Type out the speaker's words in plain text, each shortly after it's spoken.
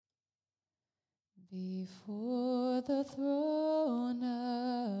Before the throne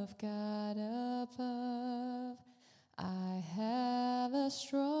of God above, I have a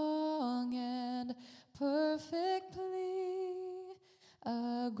strong and perfect plea,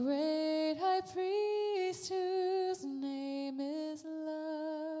 a great high priest whose name is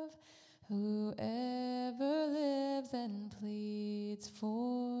love, who ever lives and pleads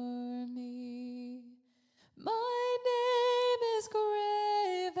for me. My name is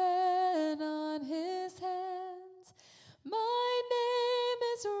graven on his hands. My name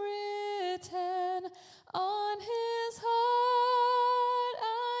is written on his heart.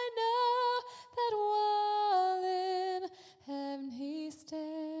 I know that while in heaven he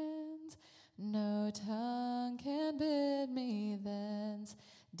stands, no tongue can bid me thence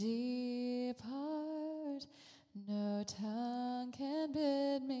depart. No tongue can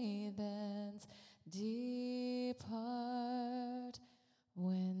bid me thence depart.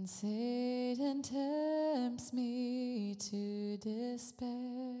 When Satan tempts me to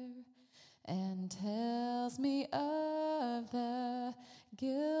despair and tells me of the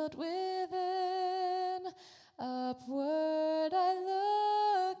guilt within, upward I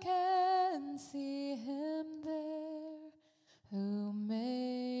look and see him there, who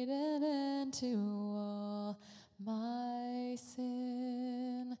made an end to all my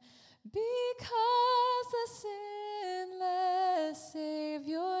sin. Because the sinless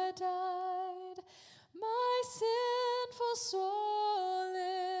Savior died, my sinful soul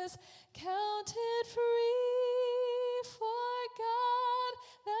is counted free. For God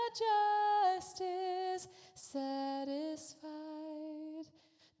the just is satisfied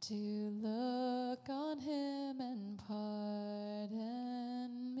to look on him and pardon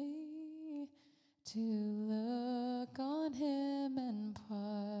me, to look on him and pardon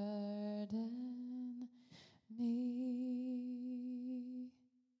me.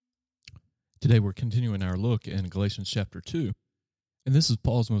 Today we're continuing our look in Galatians chapter 2, and this is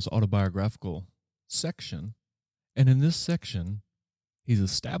Paul's most autobiographical section. And in this section, he's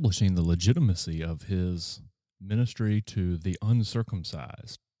establishing the legitimacy of his ministry to the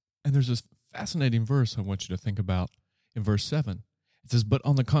uncircumcised. And there's this fascinating verse I want you to think about in verse 7. It says, "But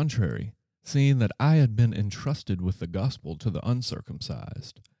on the contrary, seeing that I had been entrusted with the gospel to the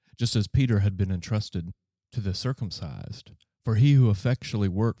uncircumcised, just as Peter had been entrusted to the circumcised. For he who effectually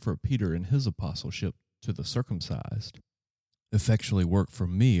worked for Peter in his apostleship to the circumcised, effectually worked for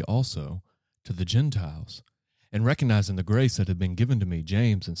me also to the Gentiles. And recognizing the grace that had been given to me,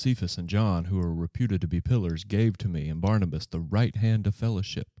 James and Cephas and John, who were reputed to be pillars, gave to me and Barnabas the right hand of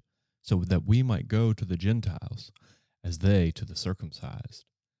fellowship, so that we might go to the Gentiles, as they to the circumcised."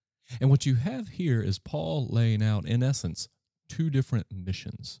 And what you have here is Paul laying out, in essence, two different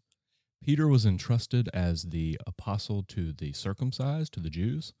missions. Peter was entrusted as the apostle to the circumcised, to the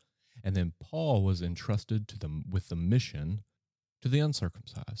Jews, and then Paul was entrusted to them with the mission to the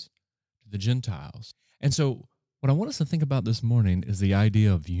uncircumcised, to the Gentiles. And so what I want us to think about this morning is the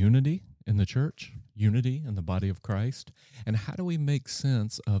idea of unity in the church, unity in the body of Christ, and how do we make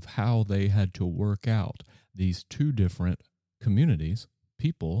sense of how they had to work out these two different communities,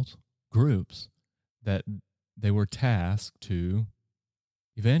 peoples, groups that they were tasked to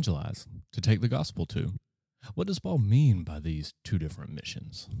evangelize, to take the gospel to. What does Paul mean by these two different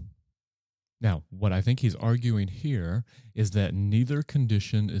missions? Now, what I think he's arguing here is that neither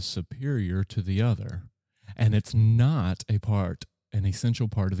condition is superior to the other, and it's not an essential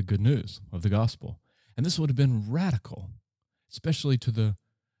part of the good news of the gospel. And this would have been radical, especially to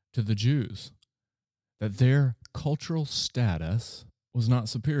the Jews, that their cultural status was not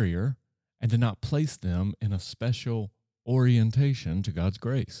superior and did not place them in a special orientation to God's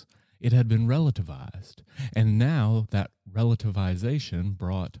grace. It had been relativized, and now that relativization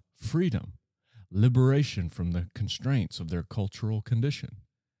brought freedom, liberation from the constraints of their cultural condition.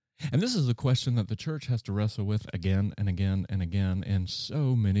 And this is a question that the church has to wrestle with again and again and again in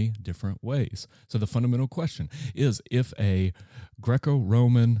so many different ways. So the fundamental question is, if a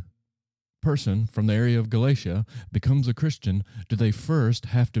Greco-Roman person from the area of Galatia becomes a Christian, do they first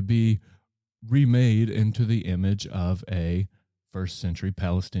have to be remade into the image of a first century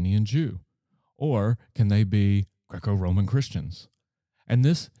Palestinian Jew? Or can they be Greco-Roman Christians? And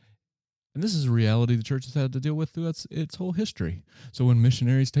this is a reality the church has had to deal with through its whole history. So when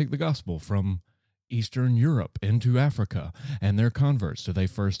missionaries take the gospel from Eastern Europe into Africa and they're converts, do they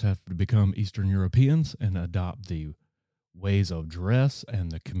first have to become Eastern Europeans and adopt the ways of dress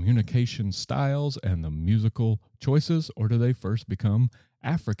and the communication styles and the musical choices, or do they first become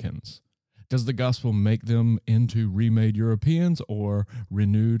Africans? Does the gospel make them into remade Europeans or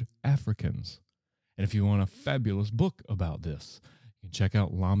renewed Africans? And if you want a fabulous book about this, you can check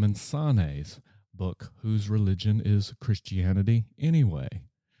out Lamin Sane's book, Whose Religion is Christianity Anyway?,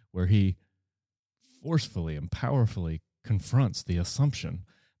 where he forcefully and powerfully confronts the assumption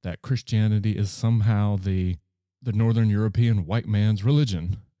that Christianity is somehow the Northern European white man's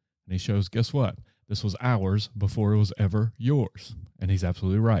religion. And he shows, guess what? This was ours before it was ever yours. And he's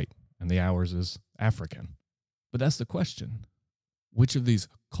absolutely right. And the ours is African. But that's the question. Which of these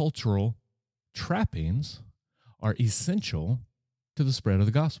cultural trappings are essential to the spread of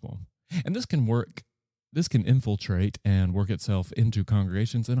the gospel? And this can infiltrate and work itself into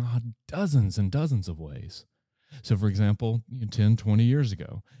congregations in dozens and dozens of ways. So, for example, 10, 20 years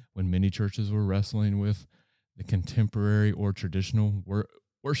ago, when many churches were wrestling with the contemporary or traditional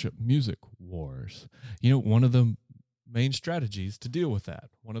worship music wars, one of the main strategies to deal with that,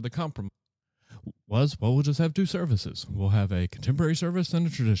 one of the compromises was, we'll just have two services. We'll have a contemporary service and a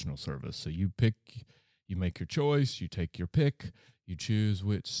traditional service. So you make your choice, you take your pick, you choose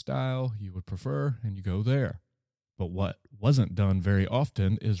which style you would prefer, and you go there. But what wasn't done very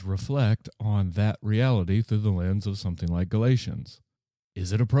often is reflect on that reality through the lens of something like Galatians.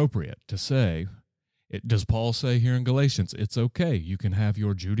 Is it appropriate to say, does Paul say here in Galatians, it's okay, you can have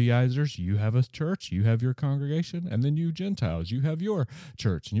your Judaizers, you have a church, you have your congregation, and then you Gentiles, you have your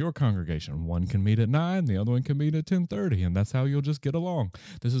church and your congregation. One can meet at 9, the other one can meet at 10:30, and that's how you'll just get along.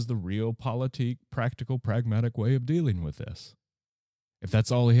 This is the real politic, practical, pragmatic way of dealing with this. If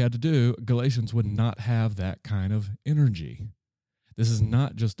that's all he had to do, Galatians would not have that kind of energy. This is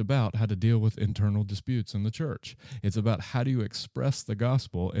not just about how to deal with internal disputes in the church. It's about how do you express the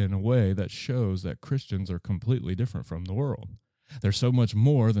gospel in a way that shows that Christians are completely different from the world. There's so much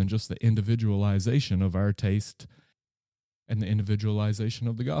more than just the individualization of our taste and the individualization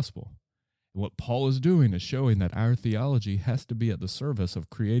of the gospel. What Paul is doing is showing that our theology has to be at the service of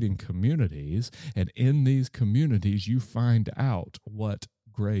creating communities, and in these communities you find out what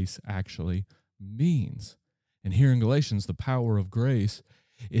grace actually means. And here in Galatians, the power of grace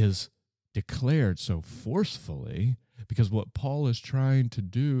is declared so forcefully because what Paul is trying to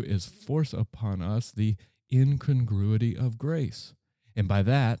do is force upon us the incongruity of grace. And by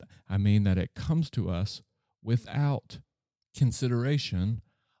that, I mean that it comes to us without consideration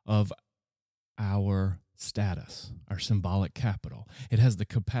of our status, our symbolic capital. It has the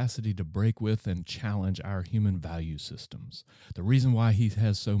capacity to break with and challenge our human value systems. The reason why he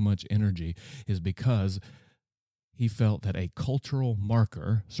has so much energy is because he felt that a cultural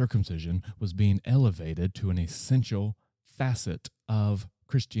marker, circumcision, was being elevated to an essential facet of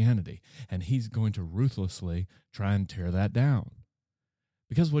Christianity, and he's going to ruthlessly try and tear that down.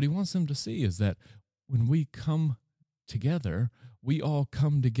 Because what he wants them to see is that when we come together, we all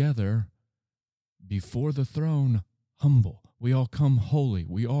come together before the throne humble. We all come holy.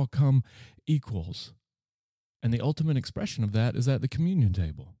 We all come equals. And the ultimate expression of that is at the communion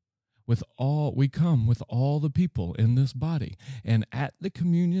table. We come with all the people in this body. And at the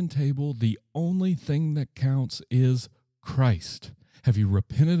communion table, the only thing that counts is Christ. Have you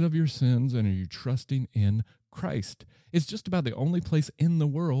repented of your sins and are you trusting in Christ? It's just about the only place in the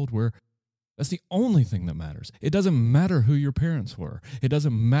world where that's the only thing that matters. It doesn't matter who your parents were. It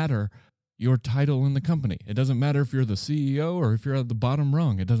doesn't matter your title in the company. It doesn't matter if you're the CEO or if you're at the bottom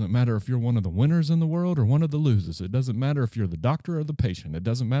rung. It doesn't matter if you're one of the winners in the world or one of the losers. It doesn't matter if you're the doctor or the patient. It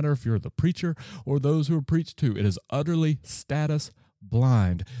doesn't matter if you're the preacher or those who are preached to. It is utterly status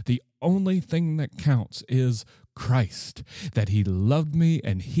blind. The only thing that counts is Christ, that he loved me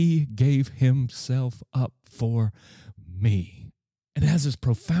and he gave himself up for me. And it has this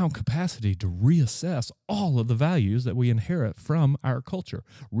profound capacity to reassess all of the values that we inherit from our culture.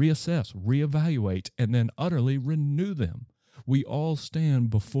 Reassess, reevaluate, and then utterly renew them. We all stand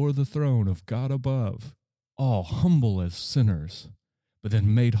before the throne of God above, all humble as sinners, but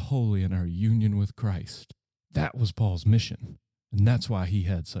then made holy in our union with Christ. That was Paul's mission, and that's why he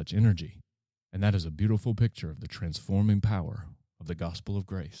had such energy. And that is a beautiful picture of the transforming power of the gospel of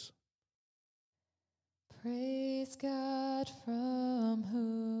grace. Praise God from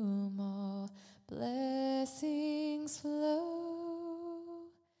whom all blessings flow.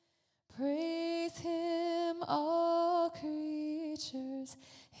 Praise him, all creatures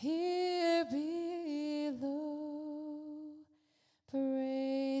here below.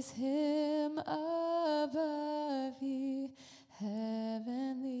 Praise him